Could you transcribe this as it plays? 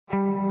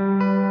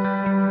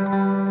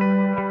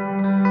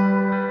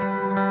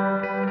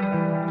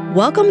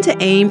Welcome to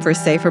AIM for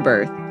Safer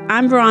Birth.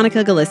 I'm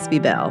Veronica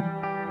Gillispie-Bell.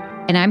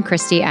 And I'm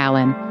Christy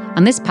Allen.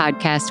 On this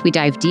podcast, we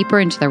dive deeper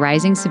into the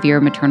rising severe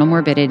maternal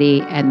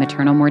morbidity and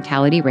maternal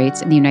mortality rates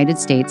in the United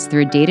States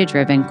through a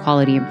data-driven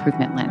quality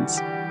improvement lens.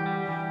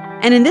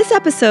 And in this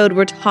episode,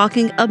 we're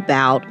talking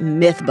about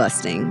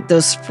myth-busting,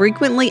 those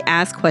frequently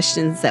asked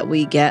questions that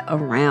we get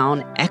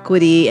around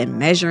equity and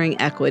measuring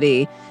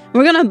equity.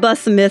 We're going to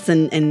bust some myths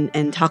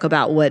and talk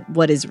about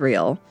what is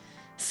real.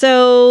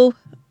 So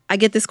I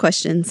get this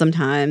question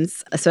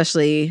sometimes,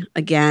 especially,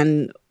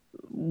 again,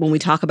 when we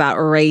talk about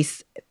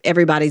race,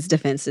 everybody's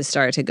defenses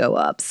start to go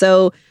up.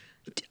 So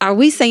are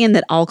we saying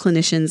that all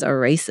clinicians are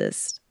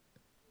racist?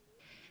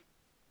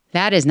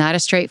 That is not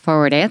a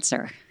straightforward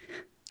answer.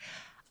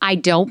 I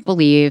don't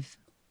believe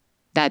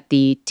that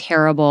the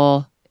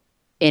terrible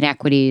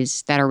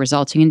inequities that are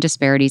resulting in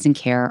disparities in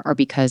care are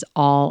because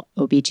all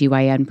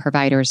OBGYN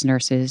providers,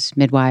 nurses,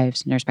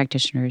 midwives, nurse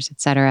practitioners, et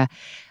cetera,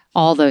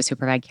 all those who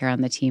provide care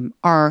on the team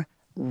are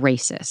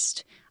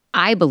racist.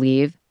 I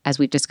believe, as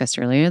we've discussed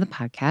earlier in the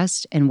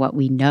podcast, and what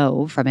we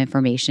know from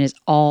information is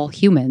all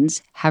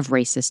humans have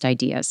racist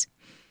ideas.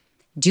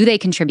 Do they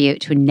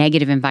contribute to a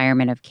negative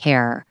environment of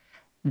care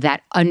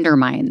that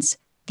undermines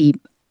the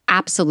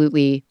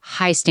absolutely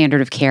high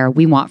standard of care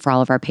we want for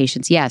all of our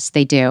patients? Yes,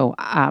 they do.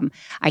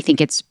 I think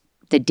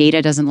the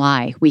data doesn't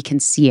lie. We can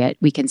see it.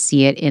 We can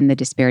see it in the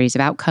disparities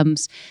of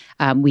outcomes.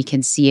 We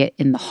can see it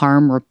in the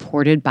harm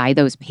reported by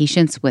those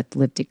patients with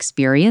lived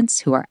experience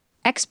who are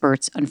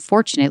experts,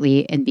 unfortunately,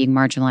 in being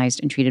marginalized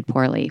and treated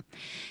poorly.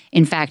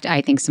 In fact, I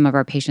think some of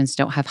our patients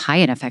don't have high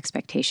enough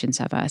expectations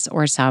of us,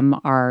 or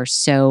some are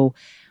so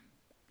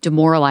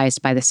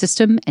demoralized by the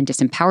system and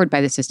disempowered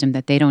by the system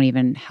that they don't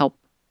even help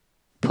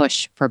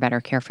push for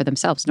better care for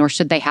themselves, nor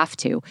should they have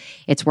to.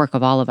 It's work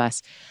of all of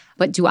us.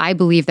 But do I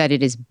believe that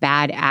it is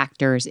bad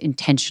actors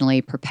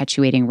intentionally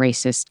perpetuating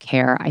racist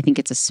care? I think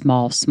it's a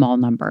small, small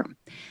number.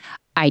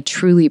 I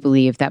truly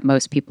believe that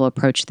most people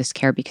approach this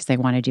care because they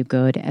want to do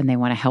good and they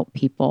want to help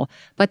people,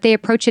 but they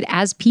approach it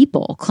as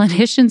people.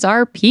 Clinicians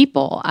are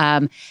people,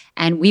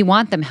 and we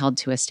want them held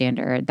to a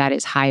standard that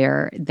is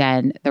higher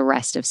than the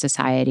rest of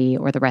society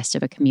or the rest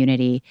of a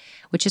community,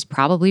 which is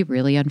probably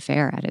really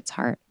unfair at its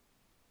heart.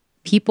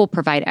 People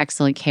provide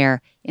excellent care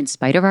in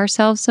spite of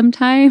ourselves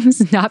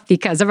sometimes, not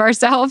because of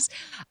ourselves.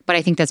 But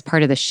I think that's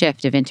part of the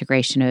shift of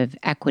integration of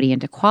equity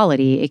into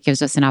quality. It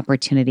gives us an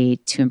opportunity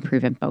to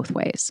improve in both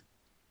ways.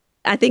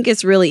 I think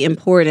it's really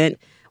important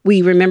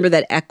we remember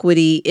that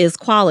equity is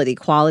quality.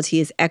 Quality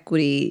is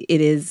equity.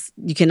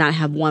 You cannot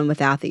have one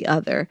without the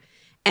other.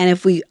 And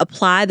if we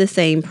apply the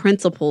same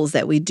principles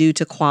that we do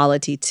to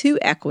quality to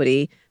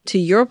equity, to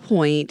your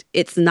point,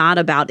 it's not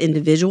about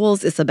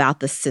individuals, it's about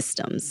the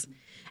systems.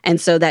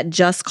 And so that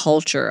just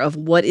culture of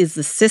what is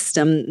the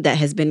system that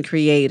has been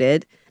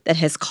created that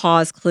has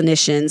caused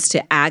clinicians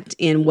to act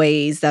in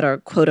ways that are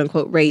quote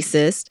unquote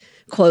racist,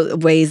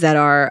 ways that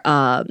are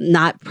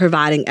not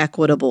providing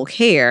equitable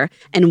care.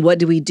 And what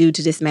do we do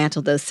to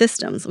dismantle those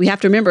systems? We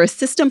have to remember a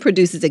system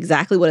produces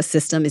exactly what a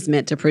system is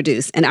meant to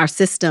produce. And our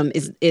system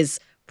is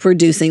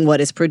producing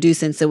what is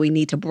producing. So we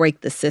need to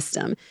break the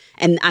system.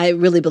 And I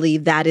really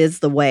believe that is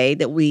the way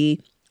that we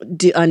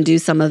undo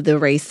some of the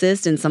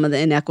racist and some of the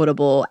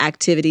inequitable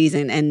activities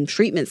and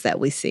treatments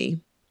that we see.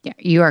 Yeah,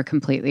 you are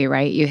completely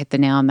right. You hit the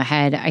nail on the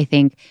head. I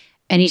think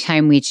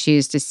anytime we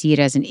choose to see it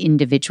as an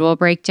individual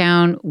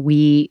breakdown,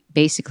 we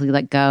basically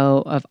let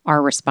go of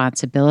our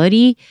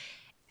responsibility.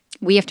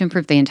 We have to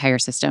improve the entire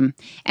system.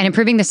 And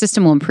improving the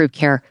system will improve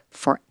care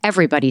for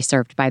everybody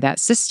served by that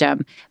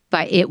system.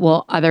 But it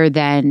will, other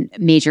than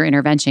major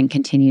intervention,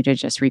 continue to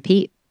just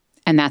repeat.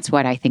 And that's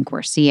what I think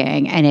we're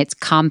seeing. And it's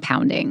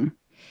compounding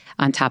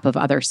on top of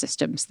other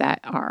systems that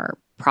are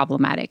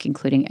problematic,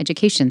 including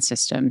education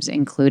systems,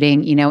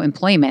 including,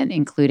 employment,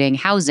 including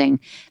housing.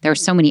 There are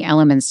so many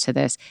elements to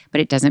this,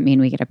 but it doesn't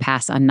mean we get a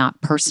pass on not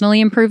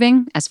personally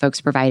improving as folks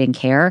providing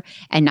care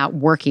and not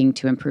working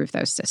to improve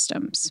those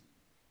systems.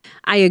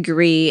 I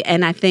agree.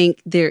 And I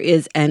think there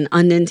is I'm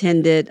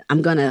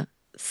going to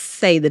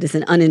say that it's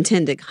an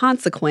unintended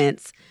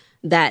consequence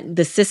that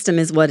the system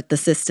is what the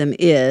system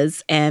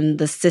is, and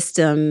the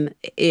system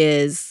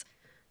is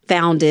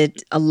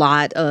founded a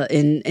lot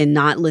in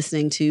not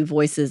listening to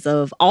voices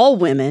of all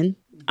women,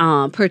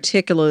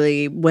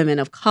 particularly women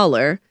of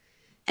color.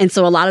 And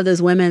so a lot of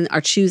those women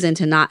are choosing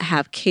to not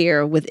have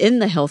care within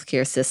the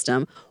healthcare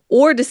system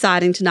or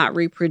deciding to not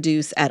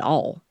reproduce at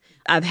all.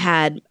 I've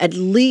had at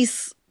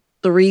least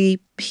 3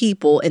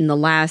 people in the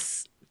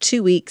last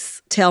 2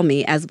 weeks tell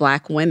me, as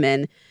Black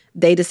women,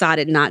 they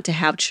decided not to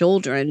have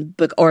children,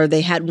 or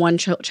they had one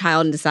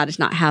child and decided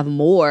to not have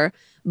more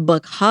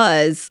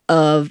because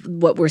of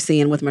what we're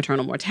seeing with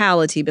maternal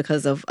mortality,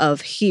 because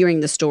of hearing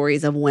the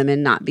stories of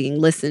women not being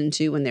listened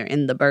to when they're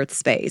in the birth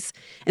space.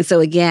 And so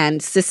again,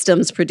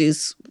 systems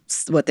produce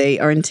what they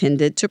are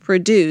intended to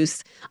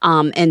produce,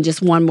 and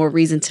just one more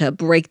reason to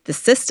break the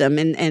system.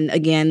 And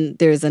again,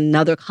 there's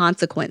another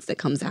consequence that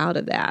comes out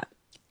of that.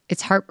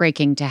 It's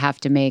heartbreaking to have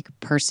to make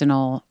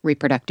personal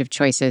reproductive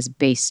choices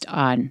based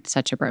on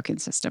such a broken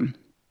system.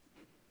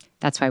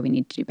 That's why we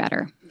need to do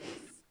better.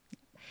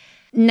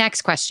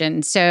 Next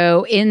question.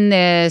 So in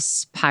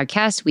this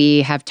podcast,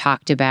 we have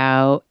talked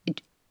about,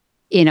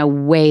 in a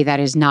way that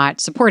is not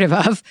supportive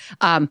of,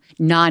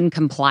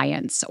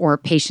 non-compliance or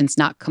patients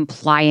not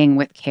complying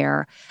with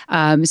care.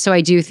 So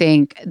I do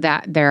think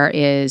that there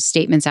is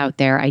statements out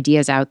there,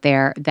 ideas out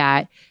there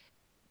that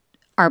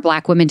are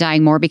Black women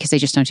dying more because they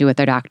just don't do what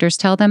their doctors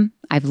tell them?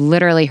 I've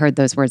literally heard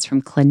those words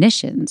from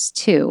clinicians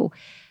too.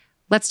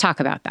 Let's talk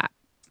about that.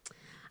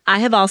 I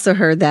have also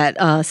heard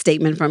that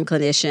statement from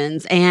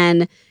clinicians,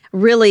 and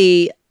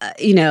really,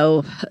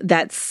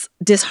 that's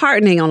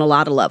disheartening on a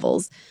lot of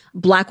levels.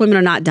 Black women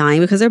are not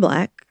dying because they're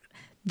Black.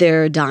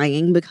 They're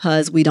dying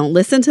because we don't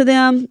listen to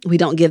them, we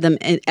don't give them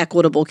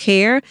equitable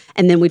care,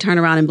 and then we turn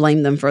around and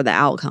blame them for the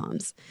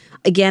outcomes.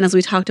 Again, as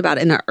we talked about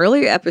in our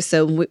earlier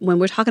episode, when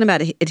we're talking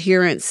about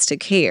adherence to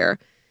care,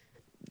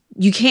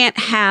 you can't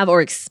have or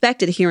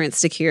expect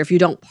adherence to care if you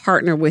don't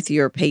partner with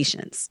your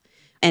patients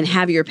and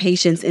have your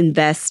patients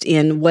invest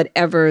in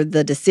whatever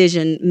the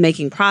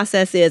decision-making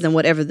process is and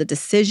whatever the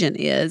decision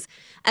is,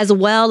 as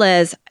well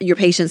as your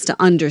patients to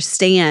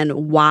understand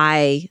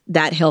why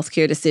that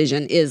healthcare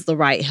decision is the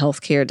right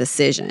healthcare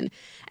decision.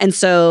 And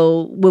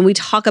so when we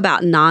talk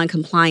about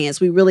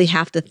non-compliance, we really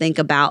have to think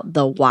about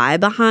the why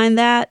behind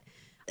that.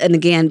 And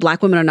again,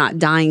 Black women are not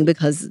dying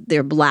because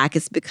they're Black.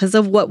 It's because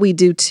of what we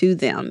do to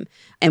them.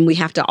 And we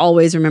have to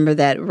always remember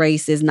that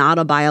race is not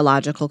a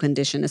biological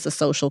condition. It's a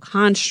social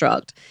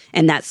construct.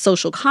 And that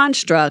social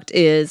construct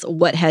is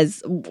what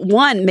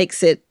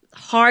makes it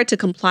hard to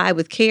comply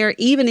with care,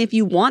 even if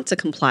you want to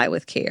comply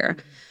with care.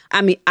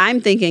 I mean,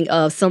 I'm thinking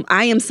of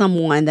I am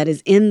someone that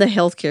is in the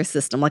healthcare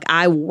system. Like,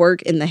 I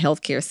work in the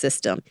healthcare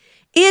system.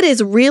 It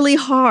is really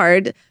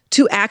hard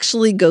to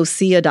actually go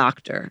see a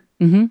doctor.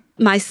 Mm-hmm.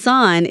 My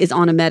son is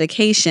on a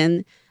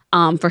medication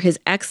for his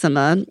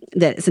eczema.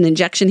 That's an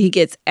injection he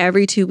gets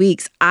every 2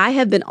 weeks. I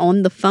have been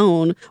on the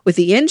phone with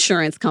the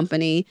insurance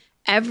company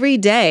every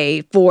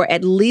day for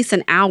at least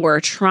an hour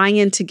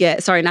trying to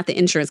get, not the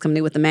insurance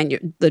company, with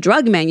the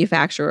drug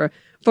manufacturer,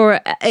 for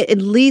at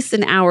least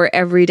an hour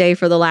every day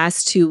for the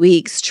last 2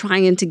 weeks,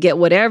 trying to get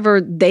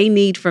whatever they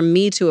need from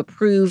me to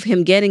approve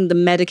him getting the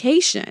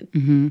medication.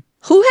 Mm-hmm.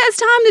 Who has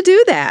time to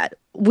do that?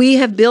 We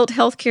have built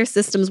healthcare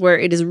systems where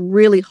it is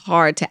really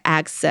hard to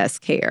access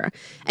care.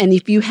 And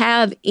if you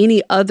have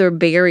any other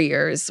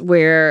barriers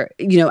where,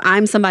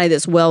 I'm somebody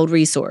that's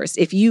well-resourced.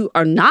 If you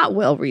are not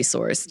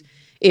well-resourced,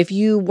 if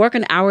you work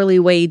an hourly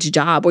wage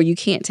job where you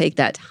can't take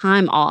that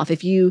time off,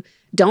 if you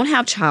don't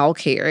have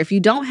childcare, if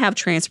you don't have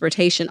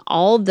transportation,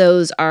 all of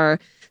those are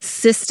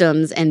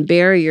systems and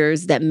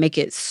barriers that make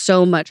it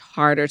so much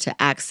harder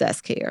to access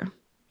care.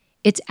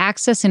 It's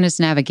access and it's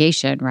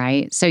navigation,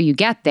 right? So you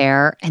get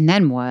there, and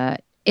then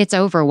what? It's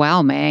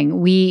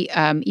overwhelming. We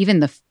even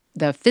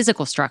the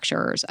physical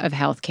structures of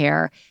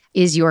healthcare.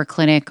 Is your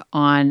clinic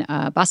on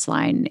a bus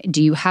line?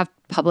 Do you have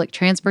public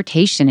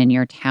transportation in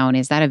your town?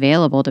 Is that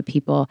available to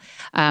people?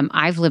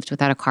 I've lived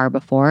without a car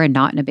before, and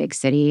not in a big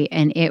city,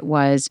 and it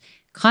was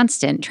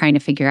constant trying to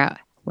figure out,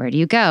 where do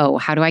you go?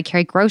 How do I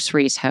carry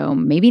groceries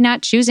home? Maybe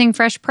not choosing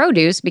fresh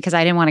produce because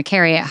I didn't want to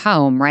carry it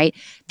home, right?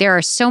 There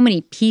are so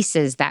many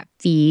pieces that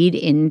feed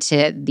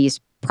into these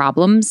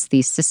problems,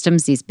 these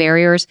systems, these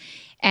barriers.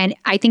 And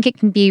I think it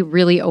can be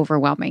really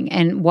overwhelming.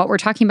 And what we're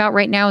talking about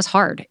right now is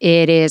hard.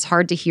 It is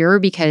hard to hear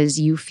because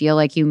you feel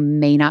like you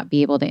may not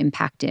be able to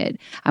impact it.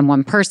 I'm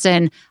one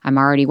person. I'm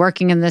already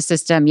working in the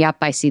system. Yep,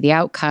 I see the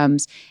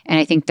outcomes. And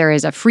I think there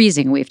is a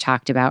freezing we've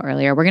talked about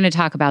earlier. We're going to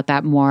talk about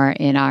that more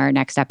in our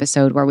next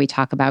episode, where we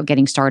talk about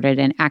getting started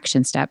and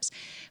action steps.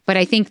 But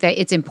I think that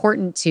it's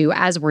important to,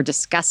 as we're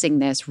discussing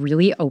this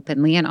really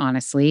openly and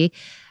honestly,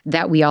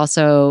 that we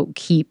also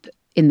keep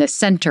in the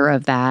center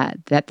of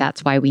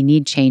that's why we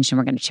need change, and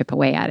we're going to chip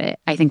away at it.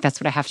 I think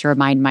that's what I have to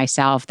remind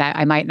myself, that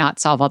I might not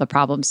solve all the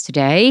problems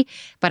today,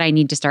 but I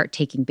need to start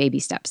taking baby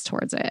steps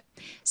towards it.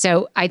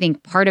 So I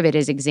think part of it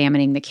is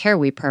examining the care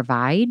we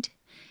provide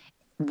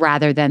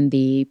rather than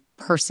the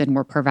person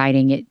we're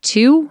providing it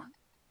to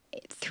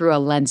through a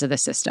lens of the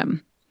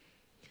system.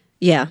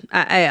 Yeah,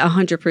 I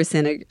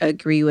 100%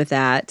 agree with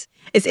that.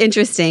 It's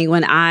interesting,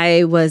 when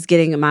I was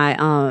getting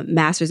my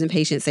master's in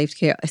patient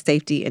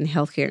safety and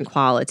healthcare and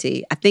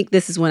quality, I think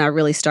this is when I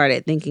really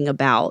started thinking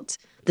about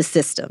the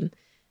system.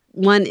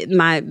 One,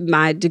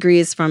 my degree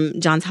is from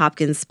Johns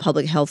Hopkins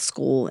Public Health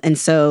School. And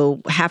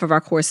so half of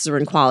our courses were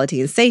in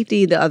quality and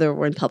safety, the other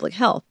were in public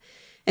health.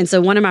 And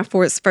so one of my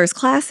first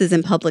classes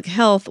in public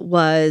health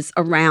was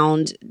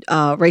around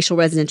racial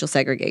residential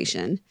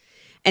segregation.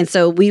 And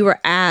so we were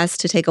asked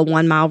to take a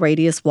 1-mile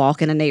radius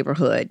walk in a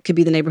neighborhood. It could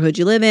be the neighborhood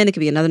you live in. It could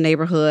be another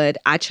neighborhood.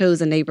 I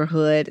chose a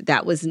neighborhood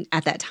that was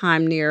at that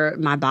time near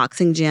my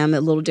boxing gym, a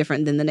little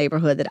different than the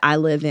neighborhood that I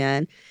live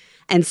in.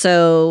 And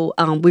so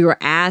we were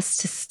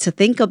asked to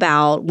think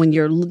about, when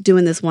you're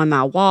doing this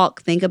 1-mile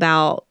walk, think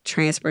about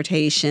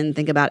transportation,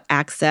 think about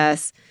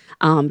access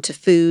to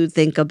food,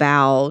 think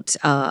about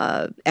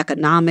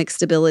economic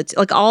stability,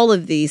 like all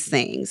of these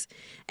things.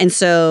 And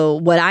so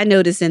what I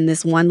noticed in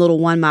this one little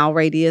 1-mile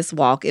radius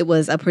walk, it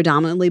was a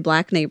predominantly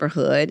Black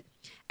neighborhood,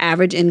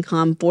 average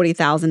income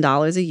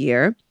 $40,000 a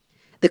year.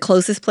 The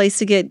closest place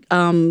to get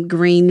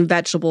green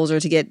vegetables or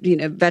to get,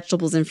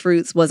 vegetables and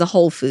fruits was a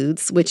Whole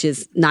Foods, which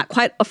is not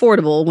quite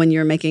affordable when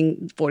you're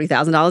making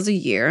 $40,000 a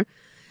year.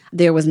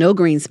 There was no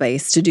green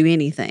space to do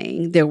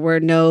anything. There were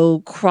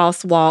no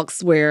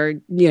crosswalks where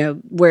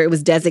it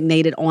was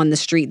designated on the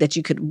street that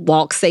you could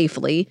walk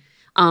safely.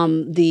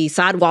 The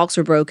sidewalks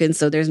were broken,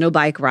 so there's no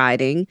bike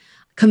riding.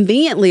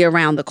 Conveniently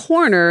around the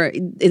corner,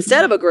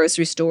 instead of a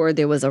grocery store,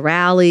 there was a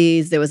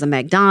Rally's, there was a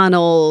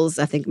McDonald's,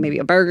 I think maybe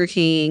a Burger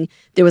King.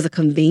 There was a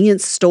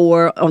convenience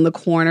store on the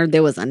corner.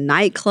 There was a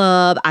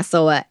nightclub. I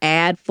saw an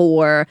ad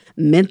for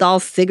menthol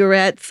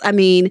cigarettes. I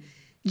mean,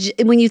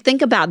 when you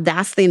think about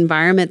that's the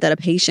environment that a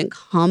patient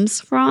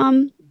comes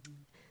from,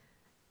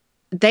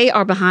 they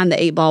are behind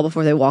the 8 ball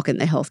before they walk in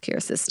the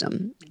healthcare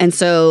system. And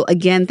so,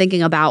 again,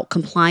 thinking about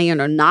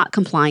compliant or not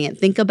compliant,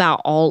 think about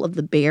all of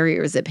the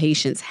barriers that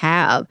patients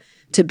have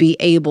to be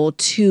able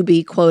to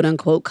be, quote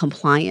unquote,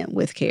 compliant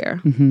with care.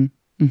 Mm-hmm.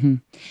 Mm-hmm.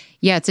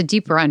 Yeah, it's a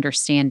deeper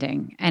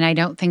understanding. And I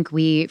don't think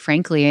we,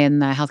 frankly, in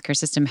the healthcare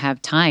system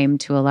have time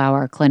to allow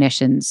our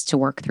clinicians to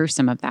work through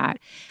some of that.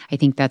 I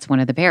think that's one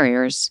of the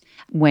barriers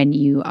when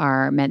you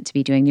are meant to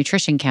be doing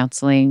nutrition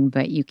counseling,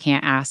 but you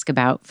can't ask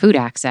about food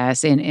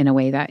access in a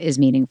way that is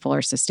meaningful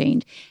or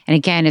sustained. And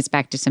again, it's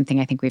back to something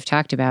I think we've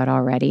talked about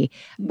already,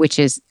 which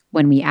is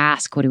when we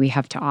ask, what do we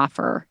have to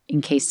offer in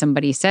case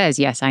somebody says,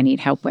 yes, I need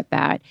help with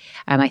that.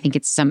 I think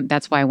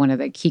that's why one of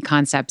the key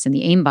concepts in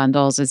the AIM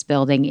bundles is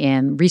building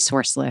in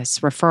resource lists,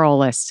 referral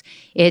lists.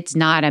 It's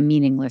not a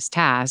meaningless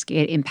task.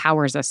 It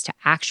empowers us to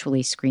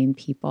actually screen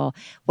people.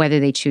 Whether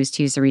they choose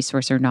to use the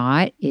resource or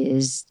not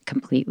is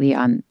completely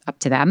up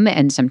to them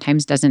and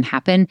sometimes doesn't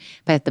happen.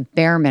 But at the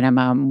bare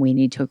minimum, we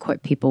need to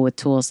equip people with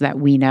tools that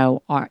we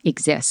know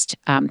exist.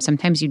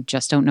 Sometimes you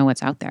just don't know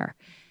what's out there.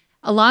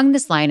 Along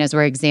this line, as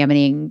we're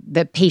examining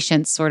the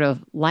patient's sort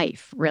of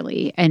life,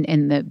 really,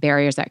 and the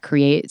barriers that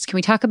creates, can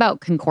we talk about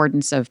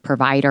concordance of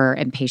provider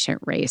and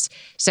patient race?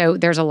 So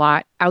there's a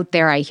lot out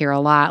there. I hear a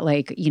lot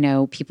like,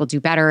 people do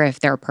better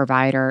if their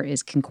provider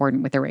is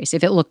concordant with their race,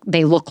 if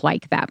they look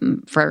like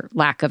them, for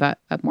lack of a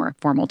more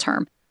formal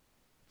term.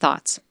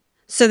 Thoughts?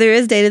 So there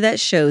is data that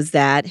shows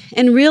that,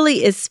 and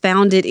really is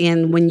founded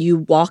in when you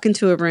walk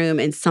into a room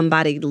and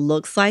somebody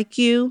looks like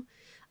you.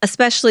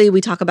 Especially,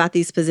 we talk about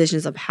these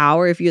positions of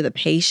power. If you're the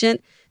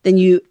patient, then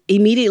you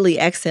immediately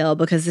exhale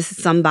because this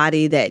is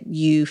somebody that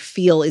you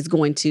feel is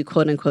going to,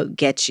 quote unquote,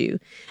 get you,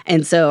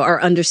 and so or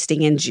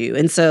understand you.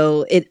 And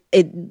so it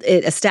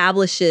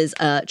establishes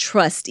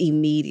trust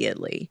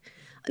immediately.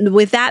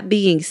 With that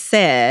being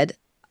said,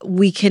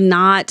 we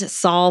cannot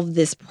solve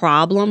this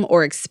problem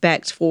or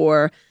expect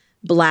for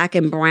Black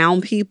and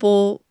brown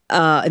people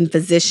and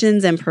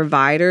physicians and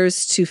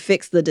providers to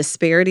fix the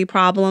disparity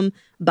problem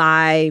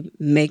by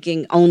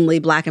making only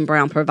Black and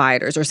brown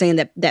providers or saying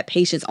that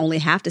patients only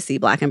have to see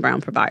Black and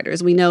brown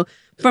providers. We know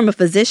from a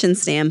physician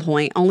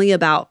standpoint, only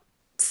about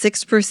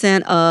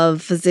 6%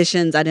 of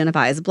physicians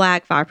identify as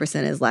Black,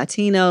 5% as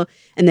Latino,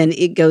 and then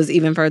it goes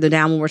even further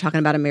down when we're talking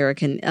about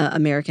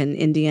American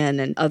Indian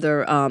and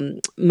other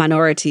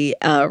minority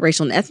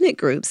racial and ethnic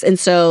groups. And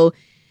so,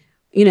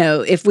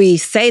 if we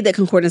say that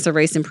concordance of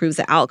race improves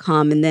the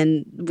outcome, and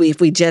then if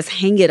we just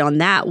hang it on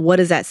that, what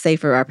does that say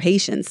for our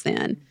patients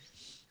then?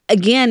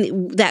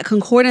 Again, that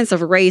concordance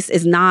of race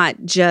is not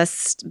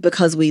just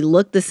because we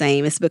look the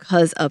same, it's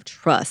because of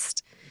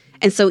trust.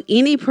 And so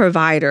any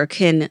provider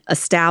can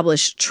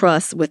establish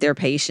trust with their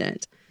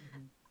patient.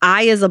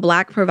 I, as a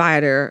Black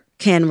provider,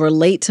 can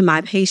relate to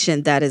my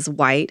patient that is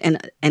white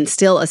and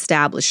still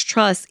establish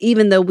trust,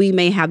 even though we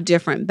may have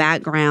different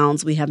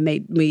backgrounds.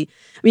 Many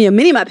of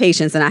my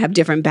patients and I have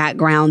different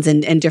backgrounds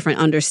and different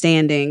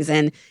understandings.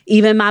 And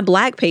even my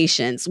Black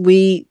patients,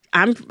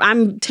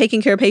 I'm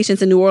taking care of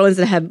patients in New Orleans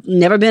that have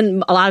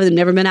a lot of them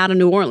never been out of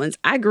New Orleans.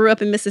 I grew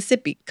up in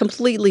Mississippi,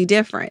 completely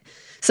different.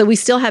 So we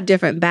still have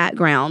different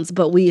backgrounds,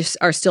 but we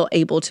are still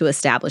able to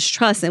establish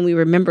trust. And we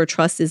remember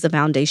trust is the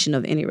foundation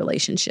of any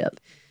relationship.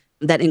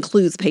 That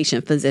includes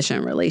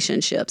patient-physician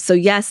relationships. So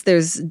yes,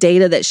 there's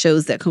data that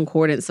shows that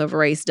concordance of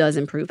race does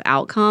improve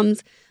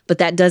outcomes, but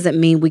that doesn't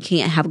mean we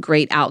can't have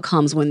great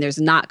outcomes when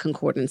there's not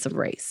concordance of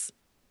race.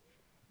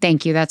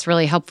 Thank you. That's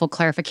really helpful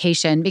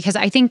clarification because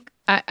I think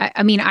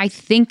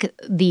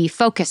the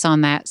focus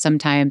on that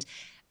sometimes,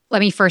 let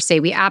me first say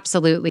we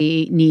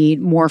absolutely need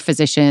more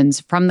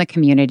physicians from the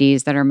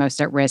communities that are most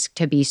at risk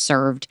to be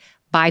served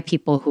by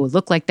people who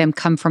look like them,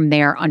 come from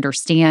there,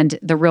 understand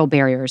the real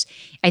barriers.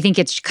 I think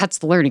it cuts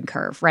the learning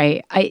curve,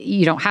 right?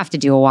 You don't have to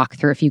do a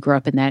walkthrough if you grew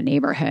up in that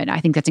neighborhood. I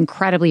think that's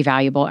incredibly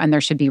valuable, and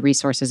there should be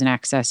resources and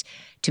access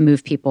to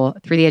move people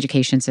through the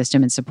education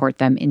system and support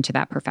them into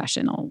that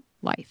professional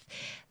life.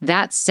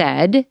 That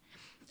said,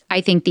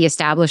 I think the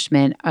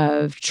establishment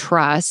of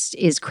trust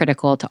is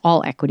critical to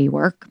all equity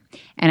work,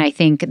 and I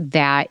think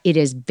that it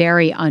is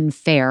very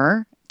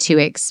unfair to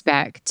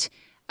expect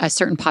a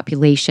certain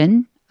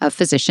population of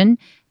physician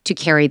to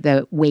carry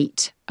the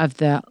weight of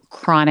the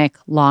chronic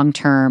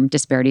long-term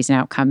disparities in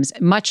outcomes,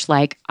 much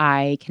like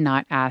I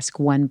cannot ask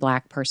one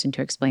Black person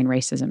to explain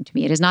racism to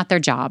me. It is not their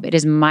job. It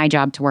is my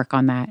job to work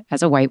on that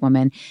as a white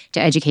woman,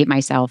 to educate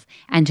myself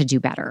and to do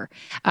better.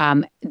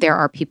 There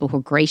are people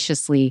who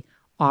graciously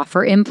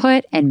offer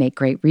input and make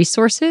great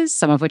resources,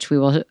 some of which we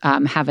will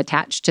have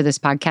attached to this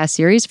podcast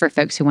series for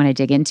folks who want to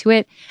dig into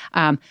it.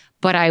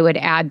 But I would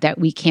add that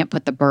we can't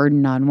put the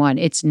burden on one.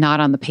 It's not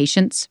on the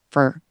patients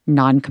for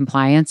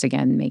non-compliance,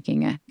 again,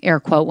 making an air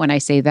quote when I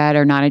say that,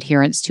 or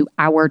non-adherence to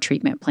our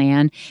treatment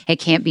plan. It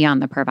can't be on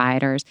the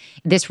providers.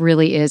 This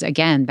really is,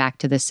 again, back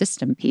to the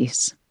system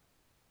piece.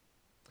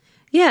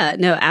 Yeah,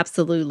 no,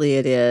 absolutely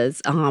it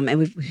is. And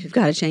we've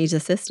got to change the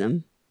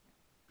system.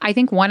 I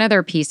think one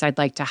other piece I'd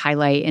like to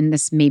highlight, and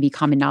this may be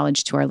common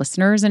knowledge to our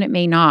listeners, and it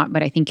may not,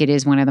 but I think it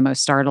is one of the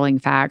most startling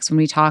facts when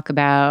we talk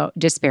about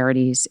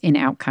disparities in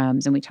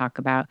outcomes and we talk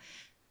about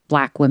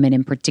Black women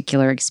in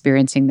particular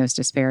experiencing those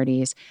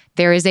disparities.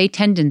 There is a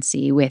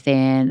tendency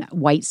within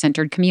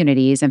white-centered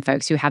communities and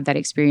folks who have that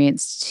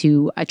experience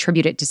to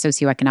attribute it to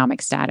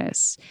socioeconomic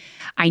status.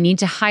 I need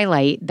to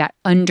highlight that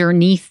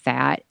underneath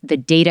that, the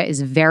data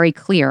is very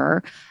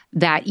clear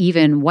that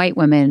even white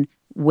women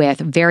with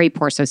very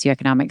poor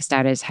socioeconomic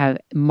status have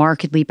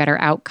markedly better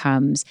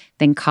outcomes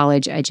than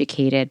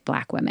college-educated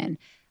Black women.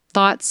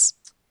 Thoughts?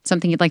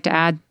 Something you'd like to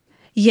add?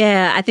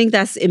 Yeah, I think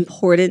that's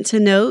important to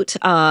note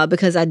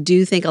because I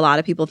do think a lot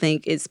of people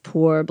think it's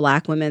poor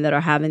Black women that are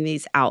having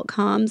these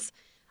outcomes.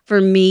 For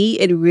me,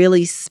 it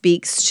really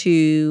speaks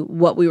to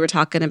what we were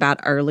talking about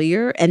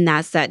earlier, and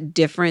that's that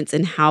difference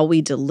in how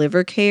we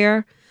deliver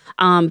care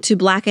to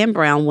Black and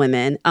brown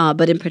women,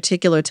 but in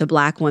particular to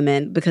Black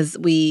women, because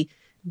we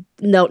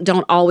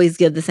don't always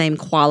give the same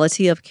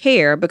quality of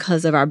care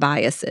because of our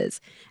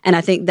biases. And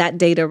I think that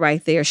data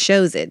right there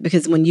shows it,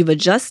 because when you've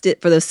adjusted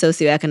for those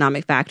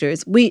socioeconomic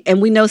factors, we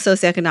know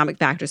socioeconomic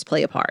factors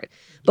play a part,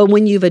 but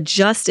when you've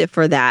adjusted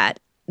for that,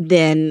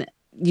 then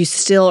you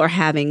still are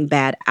having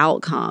bad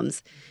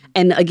outcomes.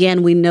 And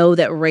again, we know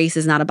that race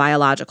is not a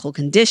biological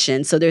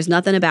condition. So there's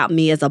nothing about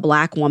me as a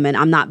Black woman.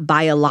 I'm not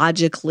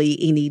biologically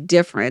any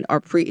different or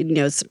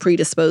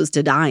predisposed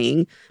to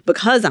dying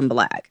because I'm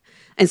Black.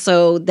 And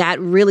so that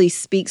really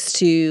speaks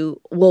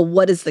to, well,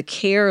 what does the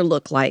care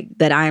look like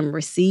that I'm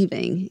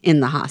receiving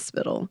in the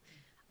hospital?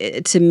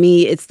 To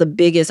me, it's the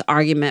biggest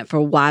argument for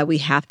why we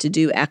have to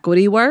do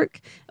equity work,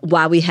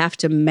 why we have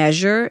to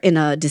measure in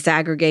a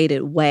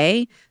disaggregated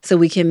way so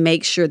we can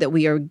make sure that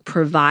we are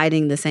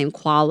providing the same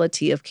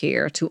quality of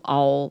care to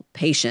all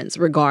patients,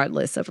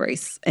 regardless of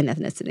race and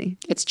ethnicity.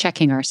 It's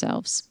checking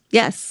ourselves.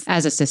 Yes.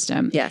 As a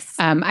system. Yes.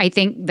 I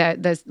think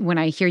that when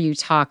I hear you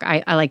talk,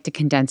 I like to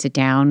condense it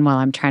down while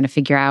I'm trying to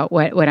figure out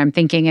what I'm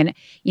thinking. And,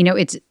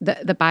 it's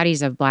the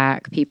bodies of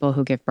Black people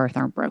who give birth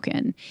aren't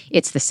broken.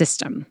 It's the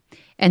system.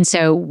 And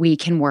so we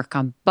can work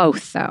on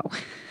both, though,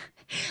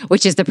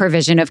 which is the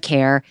provision of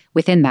care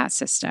within that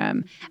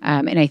system.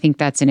 And I think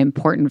that's an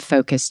important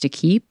focus to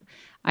keep.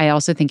 I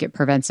also think it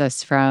prevents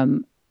us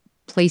from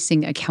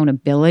placing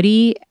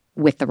accountability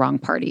with the wrong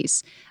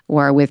parties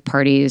or with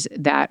parties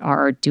that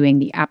are doing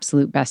the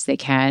absolute best they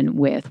can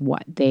with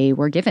what they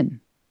were given.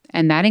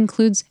 And that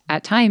includes,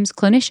 at times,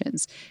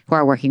 clinicians who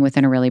are working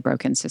within a really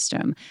broken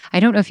system. I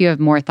don't know if you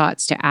have more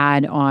thoughts to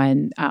add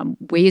on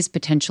ways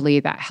potentially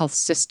that health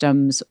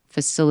systems,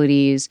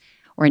 facilities,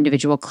 or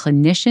individual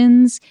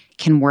clinicians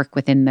can work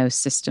within those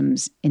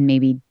systems in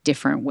maybe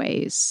different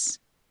ways.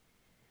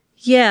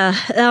 Yeah,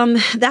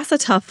 that's a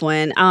tough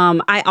one.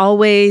 I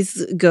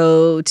always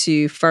go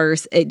to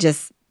first,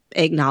 just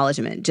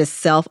acknowledgement, just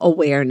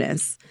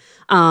self-awareness.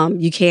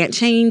 You can't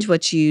change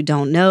what you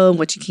don't know and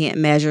what you can't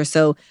measure.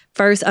 So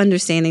first,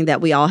 understanding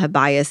that we all have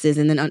biases,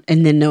 and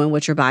then knowing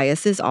what your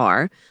biases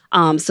are,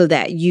 so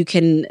that you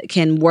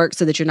can work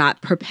so that you're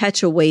not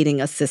perpetuating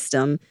a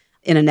system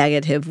in a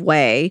negative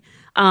way.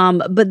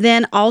 But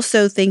then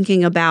also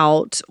thinking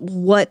about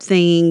what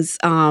things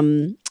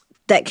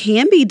that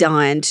can be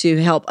done to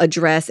help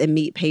address and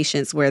meet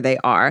patients where they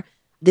are.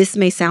 This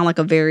may sound like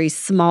a very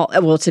small,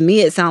 well, to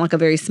me, it sounds like a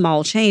very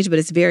small change, but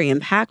it's very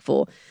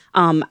impactful.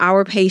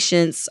 Our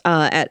patients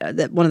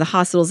at one of the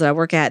hospitals that I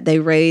work at, they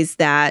raised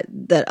that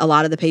a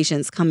lot of the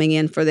patients coming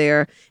in for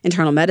their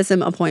internal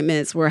medicine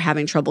appointments were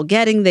having trouble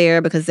getting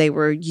there because they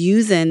were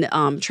using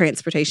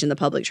transportation, the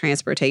public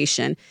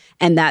transportation,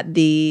 and that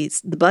the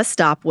bus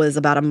stop was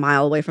about a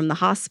mile away from the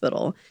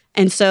hospital.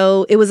 And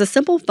so it was a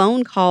simple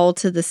phone call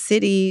to the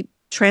city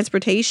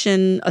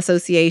Transportation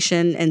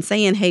Association and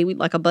saying, hey, we'd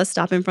like a bus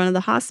stop in front of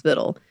the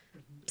hospital.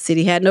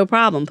 City had no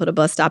problem, put a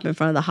bus stop in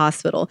front of the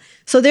hospital.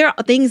 So there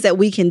are things that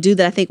we can do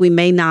that I think we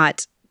may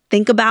not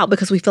think about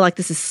because we feel like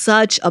this is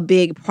such a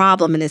big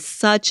problem and it's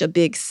such a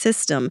big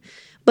system.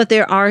 But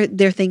there are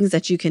things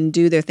that you can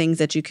do. There are things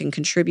that you can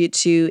contribute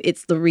to.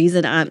 It's the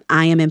reason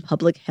I am in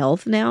public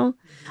health now.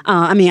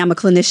 I'm a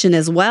clinician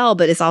as well,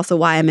 but it's also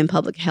why I'm in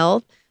public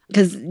health,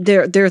 because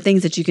there are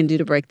things that you can do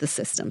to break the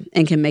system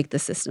and can make the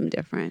system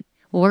different.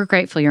 Well, we're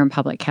grateful you're in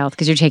public health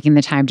because you're taking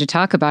the time to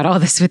talk about all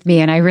this with me,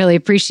 and I really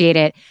appreciate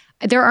it.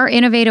 There are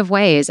innovative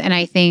ways. And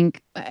I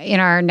think in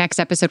our next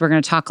episode, we're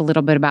going to talk a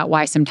little bit about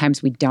why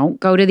sometimes we don't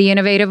go to the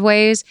innovative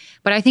ways.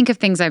 But I think of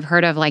things I've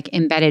heard of like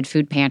embedded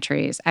food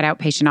pantries at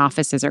outpatient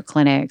offices or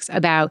clinics,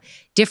 about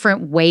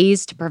different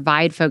ways to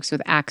provide folks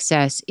with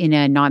access in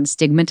a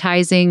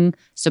non-stigmatizing,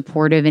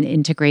 supportive, and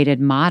integrated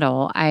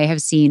model. I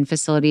have seen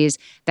facilities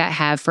that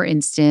have, for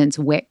instance,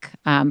 WIC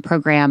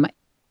program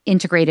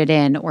integrated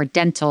in, or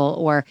dental,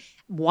 or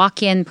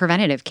walk-in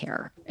preventative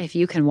care. If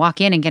you can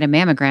walk in and get a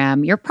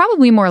mammogram, you're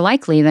probably more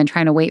likely than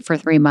trying to wait for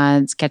 3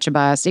 months, catch a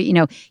bus.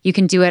 You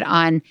can do it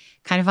on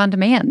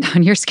demand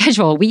on your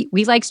schedule. We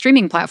like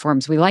streaming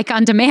platforms. We like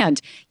on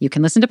demand. You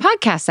can listen to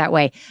podcasts that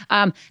way.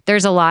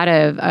 There's a lot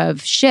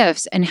of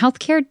shifts, and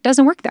healthcare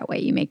doesn't work that way.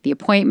 You make the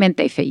appointment,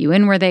 they fit you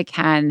in where they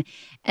can.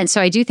 And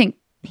so I do think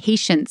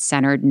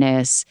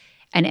patient-centeredness,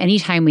 and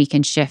anytime we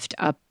can shift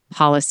a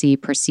policy,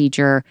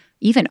 procedure,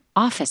 even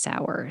office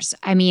hours.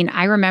 I mean,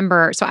 I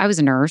remember, so I was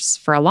a nurse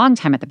for a long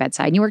time at the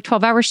bedside, and you work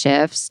 12-hour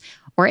shifts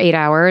or 8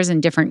 hours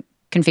in different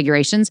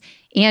configurations,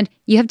 and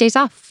you have days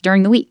off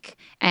during the week.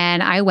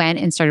 And I went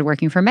and started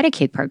working for a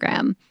Medicaid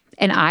program.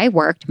 And I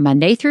worked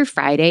Monday through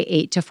Friday,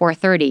 8 to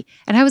 4:30.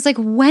 And I was like,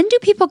 when do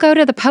people go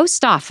to the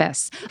post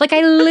office? Like,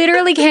 I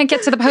literally can't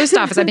get to the post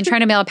office. I've been trying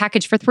to mail a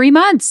package for 3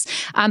 months.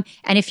 And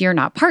if you're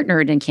not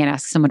partnered and can't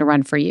ask someone to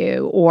run for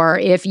you, or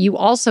if you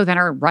also then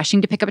are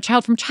rushing to pick up a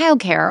child from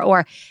childcare,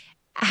 or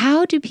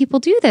how do people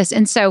do this?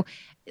 And so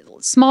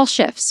small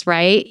shifts,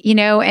 right?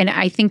 And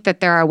I think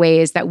that there are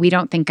ways that we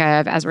don't think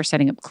of as we're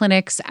setting up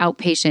clinics,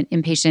 outpatient,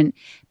 inpatient,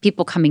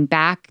 people coming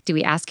back. Do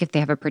we ask if they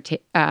have a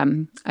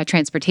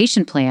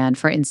transportation plan,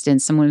 for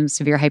instance, someone with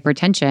severe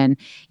hypertension,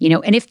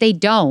 and if they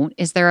don't,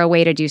 is there a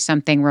way to do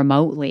something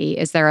remotely?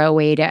 Is there a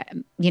way to,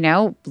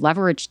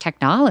 leverage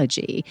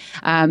technology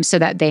so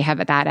that they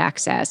have that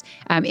access?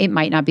 It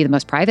might not be the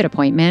most private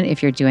appointment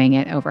if you're doing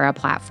it over a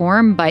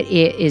platform, but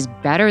it is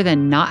better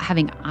than not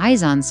having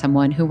eyes on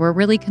someone who we're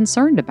really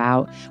concerned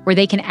about, where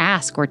they can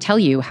ask or tell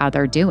you how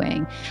they're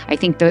doing. I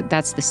think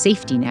that's the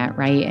safety net,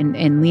 right?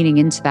 And leaning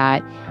into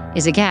that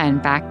is, again,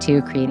 back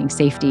to creating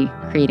safety,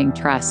 creating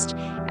trust,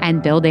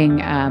 and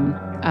building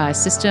a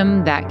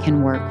system that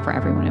can work for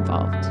everyone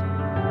involved.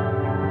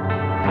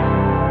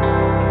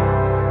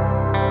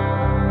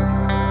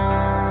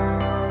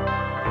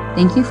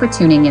 Thank you for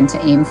tuning in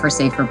to Aim for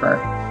Safer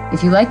Birth.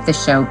 If you like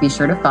this show, be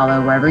sure to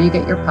follow wherever you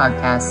get your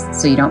podcasts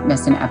so you don't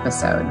miss an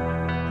episode.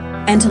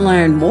 And to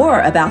learn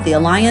more about the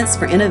Alliance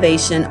for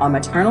Innovation on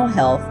Maternal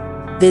Health,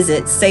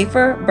 visit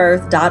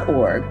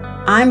saferbirth.org.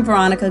 I'm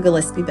Veronica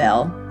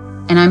Gillispie-Bell.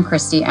 And I'm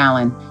Christy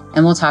Allen,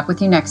 and we'll talk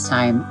with you next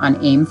time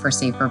on Aim for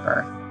Safer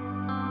Birth.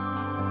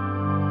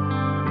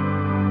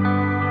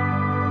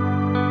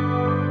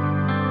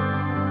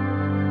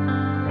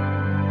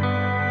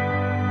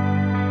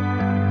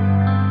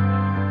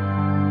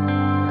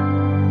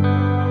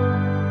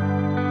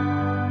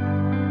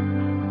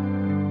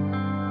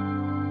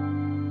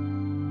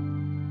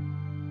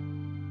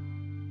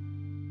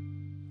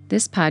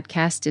 This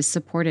podcast is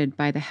supported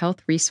by the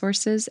Health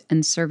Resources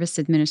and Service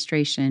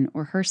Administration,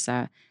 or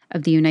HRSA,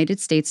 of the United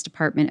States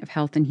Department of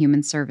Health and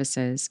Human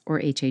Services,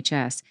 or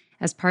HHS,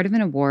 as part of an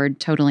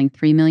award totaling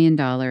 $3 million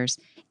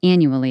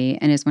annually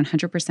and is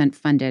 100%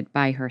 funded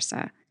by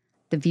HRSA.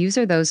 The views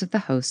are those of the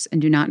hosts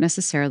and do not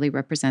necessarily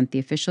represent the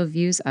official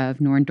views of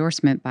nor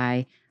endorsement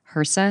by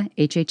HRSA,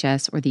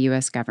 HHS, or the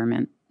U.S.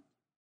 government.